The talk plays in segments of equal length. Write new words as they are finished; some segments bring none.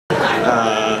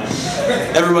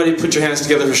Everybody put your hands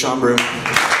together for Shawn Broom.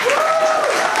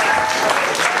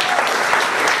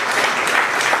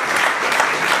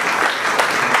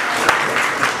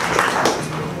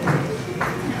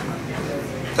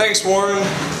 Thanks, Warren.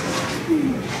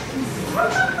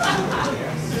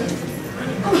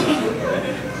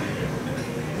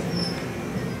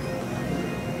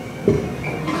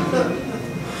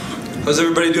 How's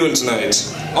everybody doing tonight?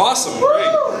 Awesome, great.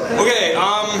 Okay,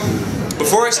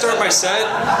 before I start my set,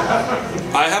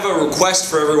 I have a request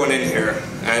for everyone in here,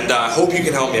 and I hope you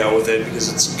can help me out with it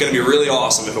because it's going to be really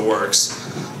awesome if it works.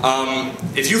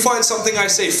 If you find something I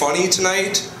say funny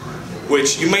tonight,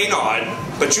 which you may not,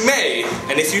 but you may,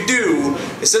 and if you do,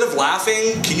 instead of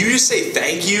laughing, can you just say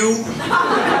thank you?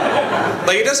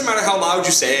 Like, it doesn't matter how loud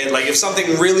you say it. Like, if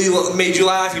something really made you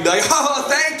laugh, you'd be like, oh,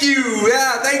 thank you,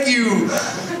 yeah, thank you.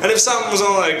 And if something was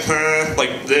all like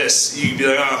this, you'd be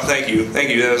like, oh, thank you,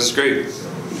 that was great.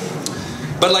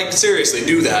 But, like, seriously,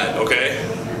 do that, okay?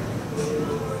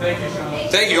 Thank you, Shawn.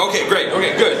 Thank you, okay, great,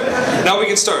 okay, good. Now we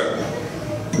can start.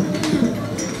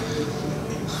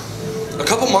 A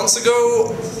couple months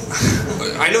ago,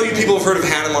 I know you people have heard of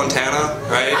Hannah Montana,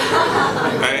 right?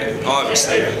 Right?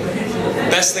 Obviously.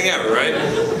 Best thing ever, right?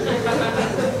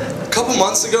 A couple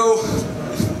months ago,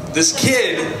 this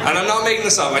kid, and I'm not making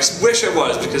this up, I wish I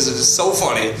was because it is so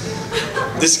funny.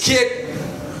 This kid,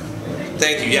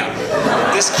 thank you, yeah.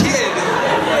 This kid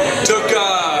took,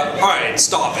 alright,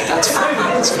 stop it, that's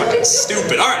fucking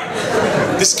stupid. Alright,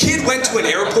 this kid went to an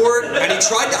airport and he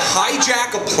tried to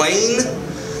hijack a plane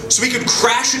so he could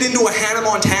crash it into a Hannah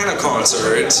Montana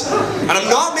concert. And I'm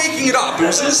not making it up. It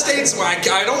was in the States.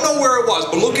 I don't know where it was,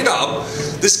 but look it up.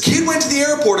 This kid went to the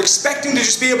airport expecting to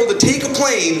just be able to take a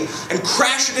plane and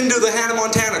crash it into the Hannah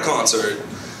Montana concert.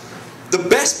 The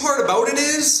best part about it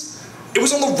is, it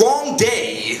was on the wrong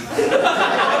day.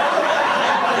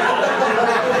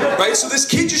 Right? So this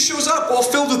kid just shows up all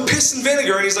filled with piss and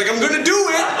vinegar and he's like, I'm gonna do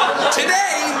it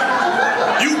today.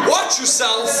 You watch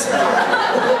yourself.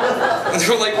 And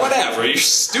they're like, whatever, you're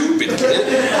stupid, kid.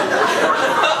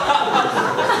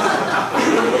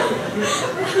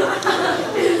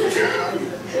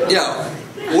 Yeah.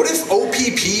 What if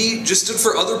OPP just stood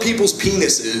for other people's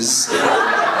penises?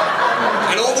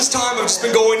 And all this time I've just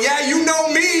been going, yeah, you know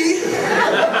me.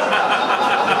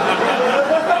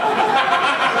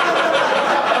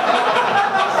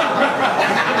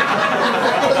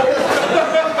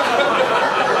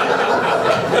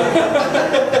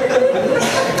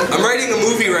 I'm writing a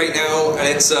movie right now, and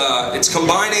it's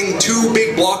combining two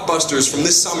big blockbusters from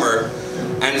this summer,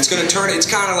 and it's going to turn, it's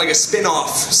kind of like a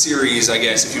spin-off series, I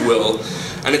guess, if you will,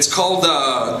 and it's called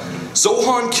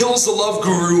Zohan Kills the Love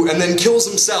Guru and Then Kills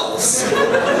Himself.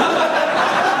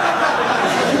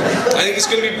 I think it's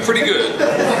going to be pretty good.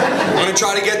 I'm going to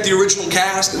try to get the original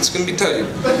cast, it's going to be tight.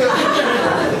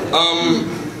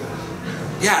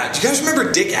 Yeah, do you guys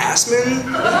remember Dick Assman?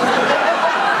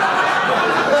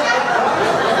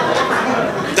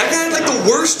 That guy had like the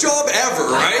worst job ever,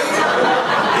 right?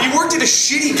 He worked at a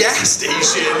shitty gas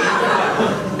station.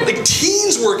 Like,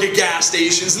 teens work at gas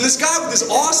stations, and this guy with this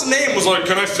awesome name was like,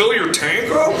 can I fill your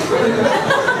tank up?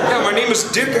 Yeah, my name is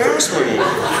Dick Assman.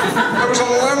 I was on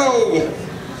Leno.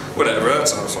 Whatever,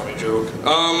 that's not a funny joke.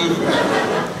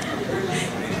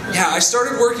 Yeah, I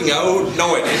started working out.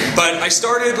 No, I didn't. But I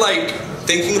started, like,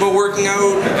 thinking about working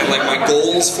out and, like, my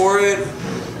goals for it.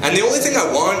 And the only thing I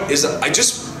want is I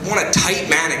just want a tight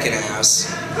mannequin ass.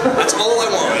 That's all I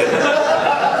want.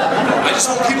 I just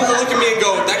want people to look at me and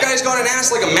go, that guy's got an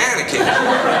ass like a mannequin.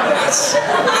 That's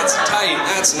tight.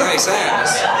 That's a nice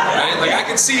ass. Right? Like, I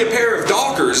could see a pair of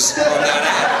Dockers on that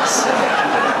ass.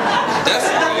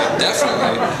 Definitely.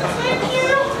 Definitely.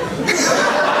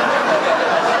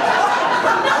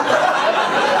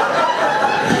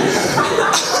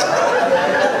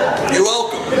 You're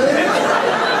welcome.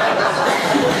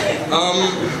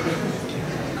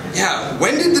 Yeah,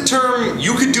 when did the term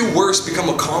 "you could do worse" become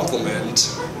a compliment?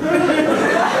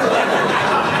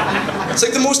 It's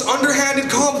like the most underhanded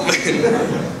compliment.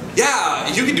 Yeah,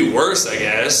 you could do worse, I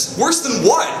guess. Worse than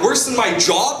what? Worse than my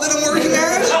job that I'm working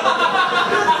at?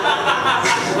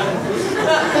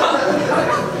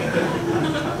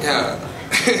 Yeah.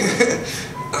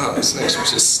 Oh, this next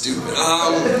one's just stupid.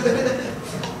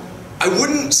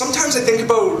 Sometimes I think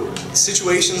about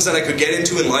situations that I could get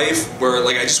into in life where,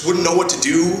 like, I just wouldn't know what to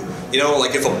do. You know,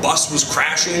 like if a bus was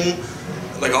crashing,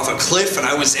 like off a cliff and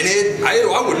I was in it, I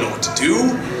wouldn't know what to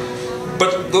do.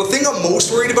 But the thing I'm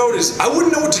most worried about is I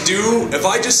wouldn't know what to do if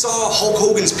I just saw Hulk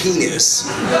Hogan's penis.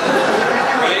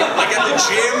 Right? Like at the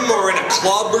gym or in a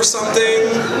club or something.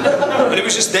 And it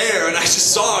was just there and I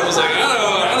just saw it and was like,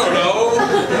 I don't know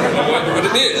what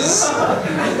it is.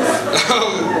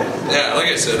 Yeah,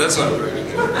 like I said, that's not a very good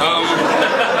joke.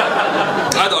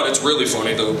 I thought it's really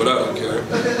funny though, but I don't care.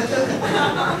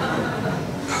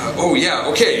 Oh yeah,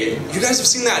 okay. You guys have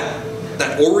seen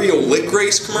that Oreo lick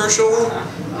race commercial?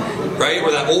 Right?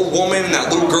 Where that old woman and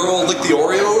that little girl lick the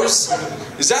Oreos?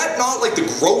 Is that not like the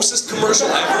grossest commercial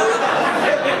ever?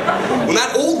 When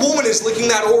that old woman is licking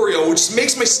that Oreo, it just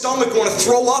makes my stomach want to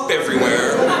throw up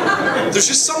everywhere. There's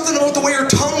just something about the way her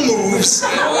tongue moves.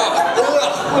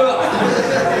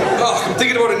 Oh, I'm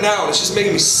thinking about it now and it's just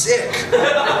making me sick.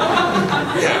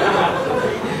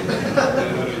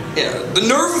 Yeah, the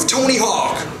nerve of Tony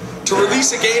Hawk to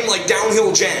release a game like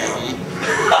Downhill Jam.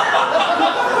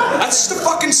 That's just a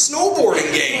fucking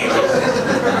snowboarding game.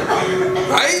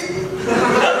 Right?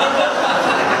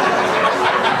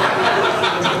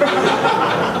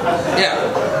 Yeah.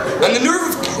 And the nerve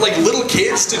of like little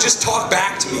kids to just talk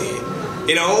back to me.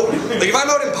 You know? Like if I'm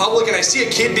out in public and I see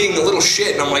a kid being a little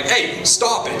shit and I'm like, hey,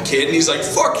 stop it, kid. And he's like,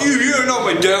 fuck you, you're not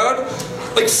my dad.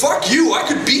 Like, fuck you, I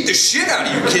could beat the shit out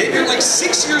of you, kid. You're like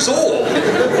 6 years old.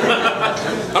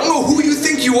 I don't know who you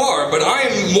think you are, but I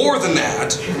am more than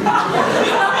that.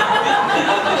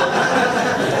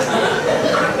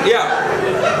 Yeah.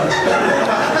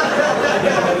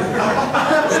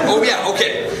 Oh yeah,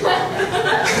 okay.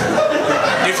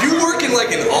 If you work in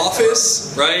like an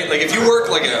office, right? Like if you work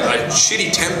like a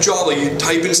shitty temp job, like you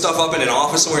typing stuff up in an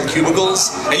office somewhere in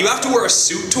cubicles, and you have to wear a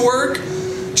suit to work,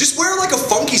 just wear like a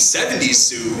funky 70s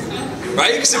suit,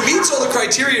 right? Because it meets all the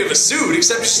criteria of a suit,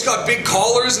 except it's just got big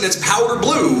collars and it's powder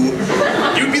blue.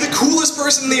 You'd be the coolest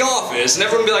person in the office, and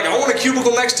everyone would be like, I want a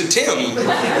cubicle next to Tim.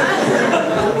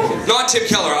 Not Tim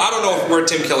Keller. I don't know where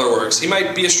Tim Keller works. He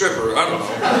might be a stripper. I don't know.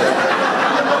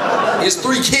 He has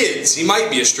 3 kids. He might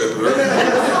be a stripper.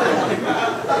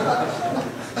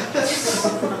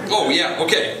 Oh, yeah,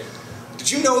 okay. Did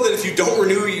you know that if you don't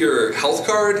renew your health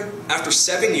card, after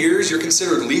 7 years, you're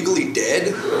considered legally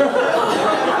dead?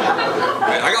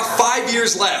 Right, I got 5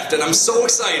 years left, and I'm so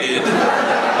excited.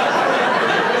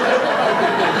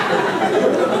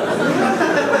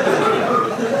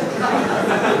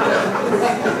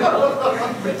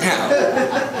 Yeah.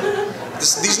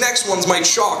 These next ones might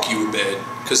shock you a bit,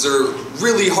 because they're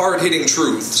really hard-hitting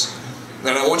truths,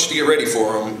 and I want you to get ready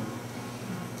for them.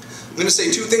 I'm going to say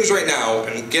 2 things right now,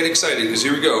 and get excited, because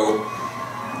here we go.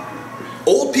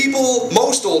 Old people,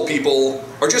 most old people,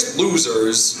 are just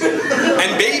losers,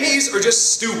 and babies are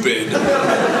just stupid. Good.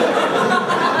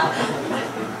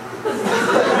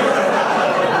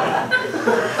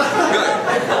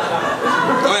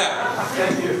 Oh yeah.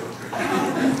 Thank you.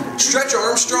 Stretch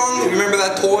Armstrong, you remember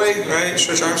that toy, right?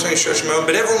 Stretch Armstrong, stretch him out,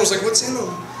 but everyone was like, what's in him?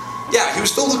 Yeah, he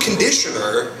was filled with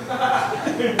conditioner,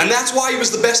 and that's why he was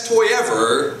the best toy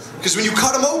ever, because when you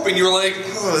cut him open, you were like,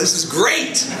 oh, this is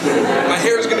great. My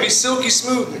hair is going to be silky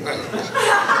smooth.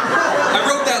 I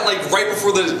wrote that like right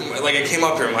before I came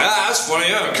up here. I'm like, that's funny,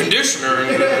 yeah, conditioner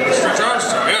and Stretch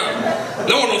Armstrong, yeah.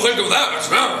 No one will think of that.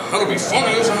 Yeah, that'll be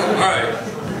funny. All right.